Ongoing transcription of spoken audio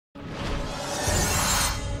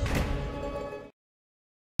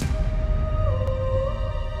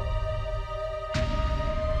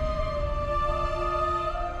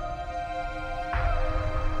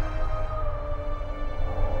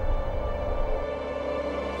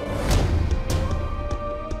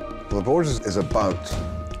The Borgias is about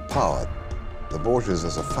power. The Borgias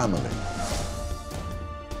as a family.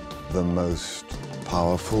 The most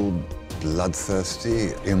powerful,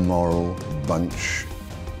 bloodthirsty, immoral bunch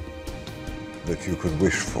that you could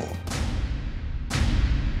wish for.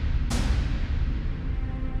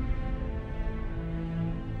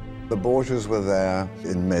 The Borgias were there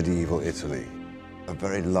in medieval Italy, a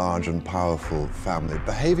very large and powerful family,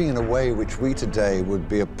 behaving in a way which we today would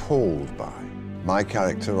be appalled by. My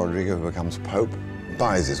character, Rodrigo, who becomes Pope,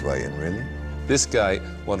 buys his way in, really. This guy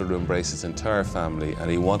wanted to embrace his entire family, and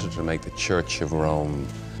he wanted to make the Church of Rome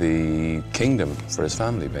the kingdom for his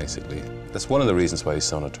family, basically. That's one of the reasons why he's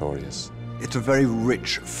so notorious. It's a very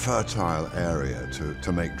rich, fertile area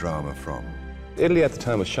to make drama from. Italy at the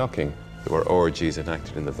time was shocking. There were orgies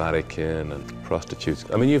enacted in the Vatican and prostitutes.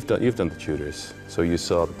 I mean, you've done the Tudors, so you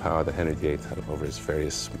saw the power that Henry VIII had over his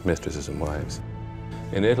various mistresses and wives.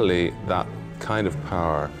 In Italy, that kind of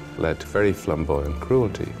power led to very flamboyant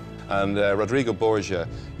cruelty. And Rodrigo Borgia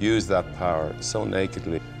used that power so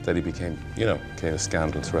nakedly that he became a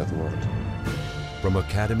scandal throughout the world. From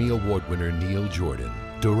Academy Award winner Neil Jordan,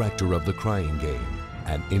 director of The Crying Game,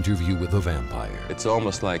 An Interview with a Vampire. It's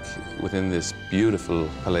almost like within this beautiful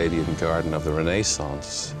Palladian garden of the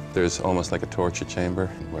Renaissance, there's almost like a torture chamber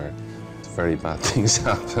where very bad things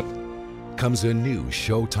happen. Comes a new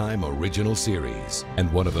Showtime original series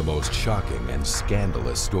and one of the most shocking and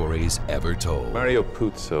scandalous stories ever told. Mario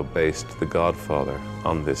Puzo based The Godfather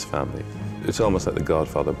on this family. It's almost like The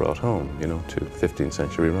Godfather brought home, to 15th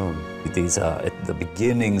century Rome. These are at the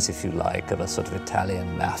beginnings, if you like, of a sort of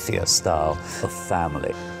Italian mafia style of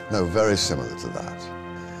family. No, very similar to that.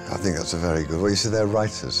 I think that's a very good, well, you see, they're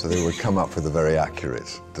writers, so they would come up with a very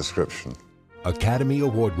accurate description. Academy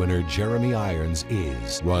Award winner Jeremy Irons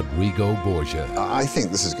is Rodrigo Borgia. I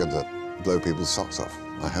think this is going to blow people's socks off,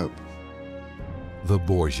 I hope. The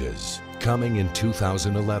Borgias, coming in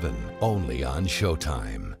 2011, only on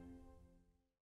Showtime.